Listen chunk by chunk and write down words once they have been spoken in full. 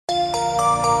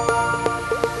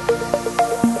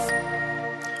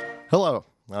Hello,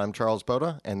 I'm Charles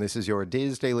Boda, and this is your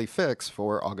Diz Daily Fix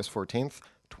for August 14th,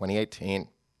 2018.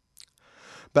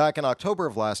 Back in October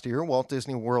of last year, Walt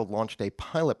Disney World launched a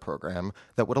pilot program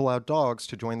that would allow dogs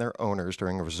to join their owners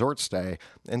during a resort stay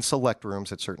in select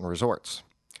rooms at certain resorts.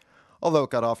 Although it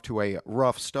got off to a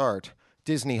rough start,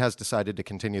 Disney has decided to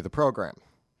continue the program.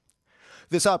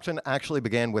 This option actually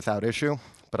began without issue,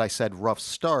 but I said rough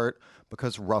start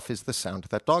because rough is the sound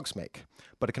that dogs make,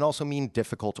 but it can also mean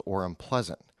difficult or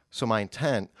unpleasant. So my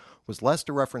intent was less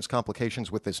to reference complications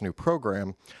with this new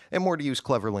program and more to use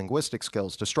clever linguistic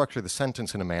skills to structure the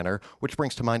sentence in a manner which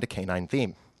brings to mind a canine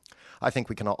theme. I think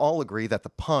we can all agree that the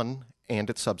pun and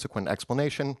its subsequent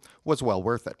explanation was well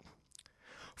worth it.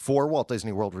 For Walt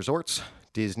Disney World resorts,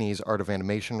 Disney's Art of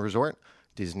Animation Resort,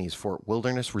 Disney's Fort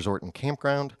Wilderness Resort and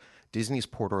Campground, Disney's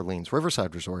Port Orleans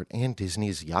Riverside Resort, and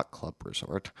Disney's Yacht Club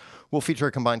Resort will feature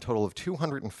a combined total of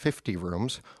 250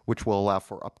 rooms, which will allow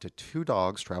for up to 2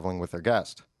 dogs traveling with their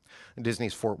guest.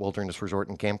 Disney's Fort Wilderness Resort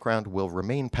and Campground will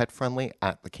remain pet-friendly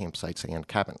at the campsites and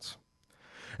cabins.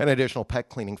 An additional pet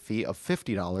cleaning fee of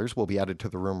 $50 will be added to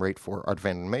the room rate for Art of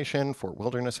Animation, Fort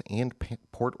Wilderness, and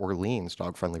Port Orleans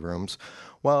dog-friendly rooms,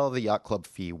 while the Yacht Club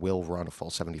fee will run a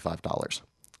full $75.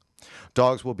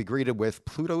 Dogs will be greeted with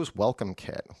Pluto's Welcome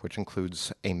Kit, which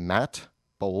includes a mat,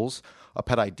 bowls, a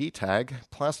pet ID tag,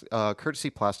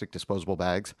 courtesy plastic disposable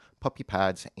bags, puppy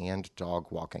pads, and dog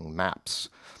walking maps.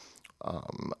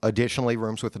 Additionally,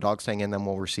 rooms with a dog staying in them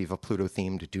will receive a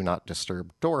Pluto-themed Do Not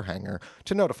Disturb door hanger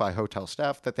to notify hotel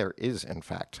staff that there is, in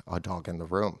fact, a dog in the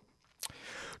room.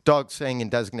 Dogs staying in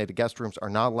designated guest rooms are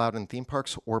not allowed in theme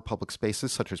parks or public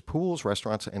spaces such as pools,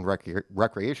 restaurants, and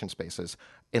recreation spaces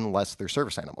unless they're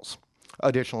service animals.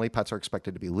 Additionally, pets are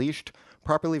expected to be leashed,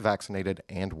 properly vaccinated,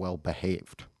 and well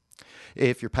behaved.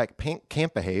 If your pet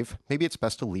can't behave, maybe it's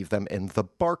best to leave them in the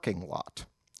barking lot.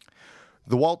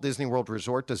 The Walt Disney World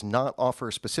Resort does not offer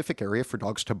a specific area for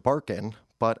dogs to bark in,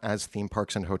 but as theme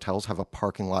parks and hotels have a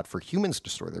parking lot for humans to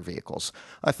store their vehicles,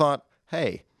 I thought,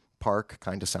 hey, park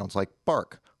kind of sounds like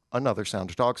bark, another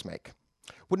sound dogs make.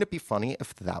 Wouldn't it be funny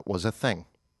if that was a thing?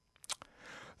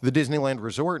 The Disneyland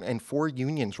Resort and 4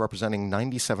 unions representing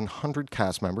 9,700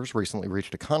 cast members recently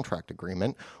reached a contract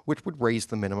agreement which would raise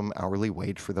the minimum hourly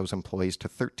wage for those employees to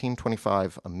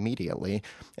 $13.25 immediately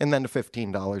and then to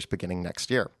 $15 beginning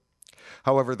next year.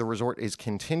 However, the resort is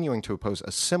continuing to oppose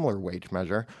a similar wage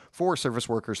measure for service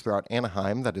workers throughout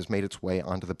Anaheim that has made its way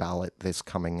onto the ballot this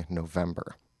coming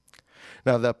November.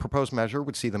 Now, the proposed measure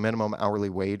would see the minimum hourly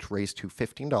wage raised to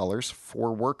 $15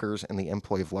 for workers in the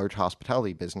employ of large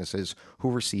hospitality businesses who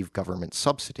receive government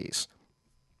subsidies.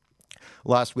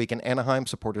 Last week in Anaheim,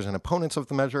 supporters and opponents of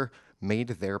the measure made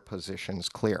their positions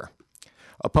clear.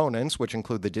 Opponents, which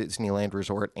include the Disneyland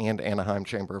Resort and Anaheim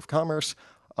Chamber of Commerce,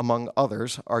 among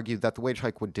others, argued that the wage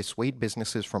hike would dissuade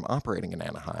businesses from operating in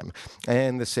Anaheim,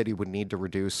 and the city would need to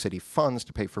reduce city funds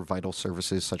to pay for vital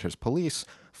services such as police,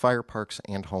 fire parks,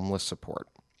 and homeless support.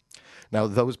 Now,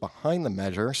 those behind the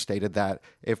measure stated that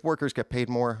if workers get paid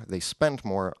more, they spend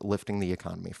more, lifting the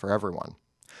economy for everyone.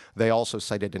 They also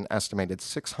cited an estimated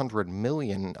 $600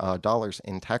 million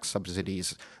in tax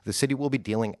subsidies the city will be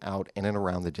dealing out in and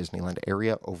around the Disneyland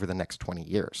area over the next 20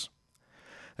 years.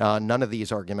 None of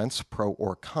these arguments, pro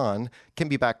or con, can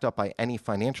be backed up by any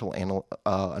financial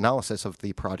analysis of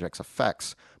the project's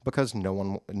effects because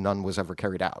none was ever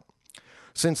carried out.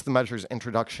 Since the measure's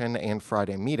introduction and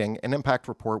Friday meeting, an impact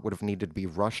report would have needed to be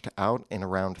rushed out in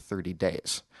around 30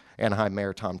 days. Anaheim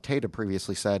Mayor Tom Tata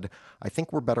previously said, "I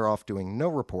think we're better off doing no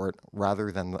report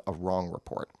rather than a wrong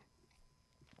report."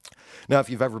 Now, if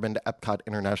you've ever been to Epcot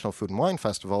International Food and Wine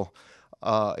Festival,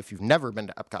 if you've never been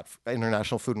to Epcot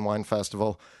International Food and Wine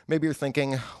Festival, maybe you're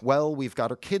thinking, well, we've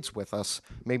got our kids with us.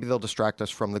 Maybe they'll distract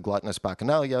us from the gluttonous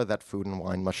bacchanalia that food and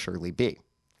wine must surely be.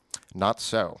 Not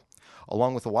so.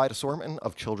 Along with a wide assortment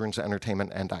of children's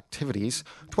entertainment and activities,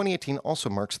 2018 also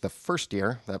marks the first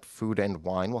year that Food and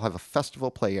Wine will have a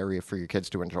festival play area for your kids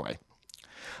to enjoy.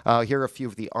 Here are a few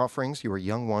of the offerings your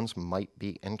young ones might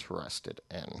be interested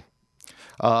in.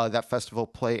 That festival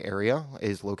play area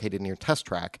is located near Test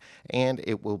Track, and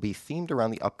it will be themed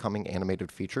around the upcoming animated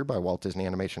feature by Walt Disney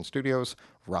Animation Studios,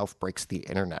 Ralph Breaks the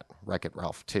Internet, Wreck-It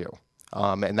Ralph 2.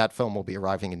 And that film will be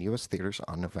arriving in U.S. theaters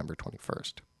on November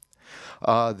 21st.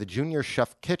 The Junior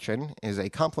Chef Kitchen is a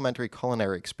complimentary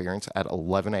culinary experience at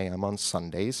 11 a.m. on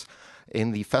Sundays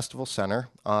in the Festival Center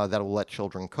that will let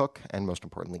children cook and, most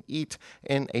importantly, eat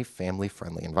in a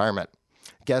family-friendly environment.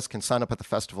 Guests can sign up at the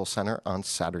Festival Center on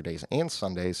Saturdays and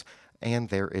Sundays, and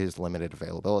there is limited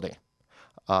availability.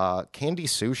 Candy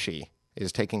Sushi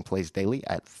is taking place daily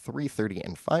at 3:30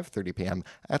 and 5:30 p.m.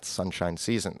 at Sunshine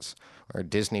Seasons, where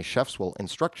Disney chefs will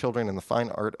instruct children in the fine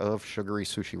art of sugary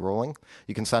sushi rolling.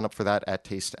 You can sign up for that at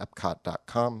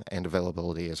tasteepcot.com, and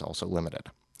availability is also limited.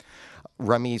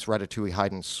 Remy's Ratatouille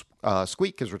Hide and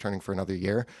Squeak is returning for another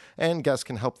year, and guests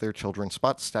can help their children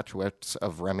spot statuettes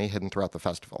of Remy hidden throughout the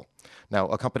festival. Now,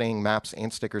 accompanying maps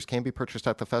and stickers can be purchased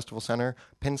at the Festival Center,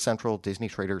 Penn Central, Disney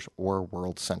Traders, or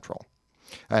World Central.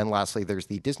 And lastly, there's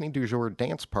the Disney Du Jour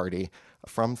dance party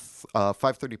from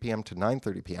 5:30 p.m. to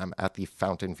 9:30 p.m. at the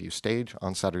Fountain View stage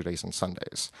on Saturdays and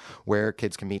Sundays, where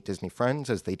kids can meet Disney friends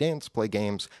as they dance, play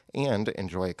games, and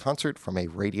enjoy a concert from a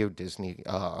Radio Disney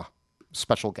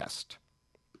special guest.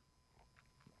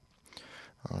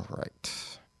 All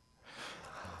right.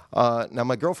 Now,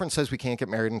 my girlfriend says we can't get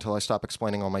married until I stop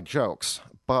explaining all my jokes,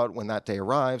 but when that day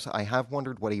arrives, I have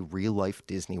wondered what a real-life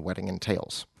Disney wedding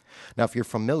entails. Now, if you're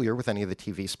familiar with any of the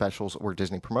TV specials or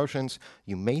Disney promotions,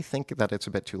 you may think that it's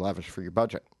a bit too lavish for your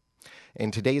budget. In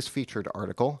today's featured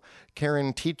article,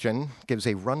 Karen Tietjen gives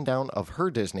a rundown of her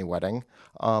Disney wedding,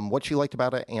 what she liked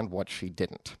about it and what she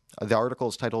didn't. The article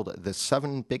is titled The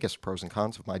 7 Biggest Pros and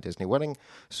Cons of My Disney Wedding,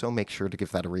 so make sure to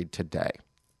give that a read today.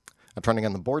 Trending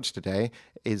on the boards today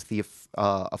is the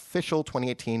official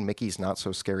 2018 Mickey's Not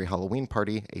So Scary Halloween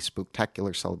Party, a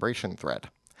spooktacular celebration thread.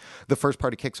 The first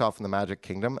party kicks off in the Magic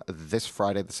Kingdom this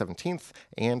Friday the 17th,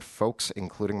 and folks,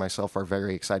 including myself, are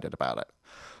very excited about it.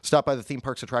 Stop by the Theme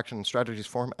Parks Attraction and Strategies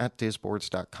forum at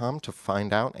disboards.com to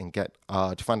find out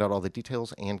all the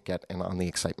details and get in on the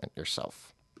excitement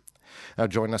yourself. Now,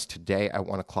 join us today at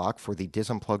 1 o'clock for the Diz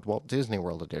Unplugged Walt Disney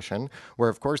World edition, where,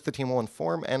 of course, the team will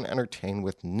inform and entertain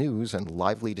with news and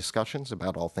lively discussions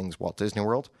about all things Walt Disney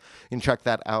World. You can check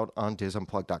that out on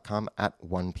disunplugged.com at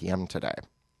 1 p.m. today.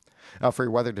 For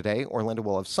your weather today, Orlando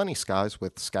will have sunny skies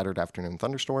with scattered afternoon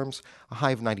thunderstorms, a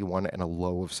high of 91 and a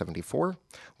low of 74,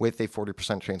 with a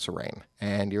 40% chance of rain.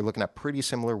 And you're looking at pretty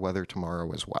similar weather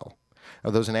tomorrow as well.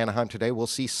 Now, those in Anaheim today will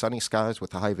see sunny skies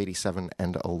with a high of 87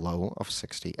 and a low of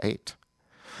 68.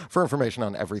 For information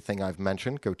on everything I've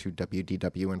mentioned, go to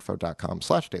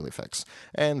wdwinfo.com/dailyfix.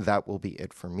 And that will be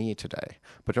it for me today.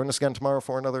 But join us again tomorrow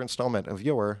for another installment of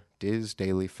your Diz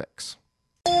Daily Fix.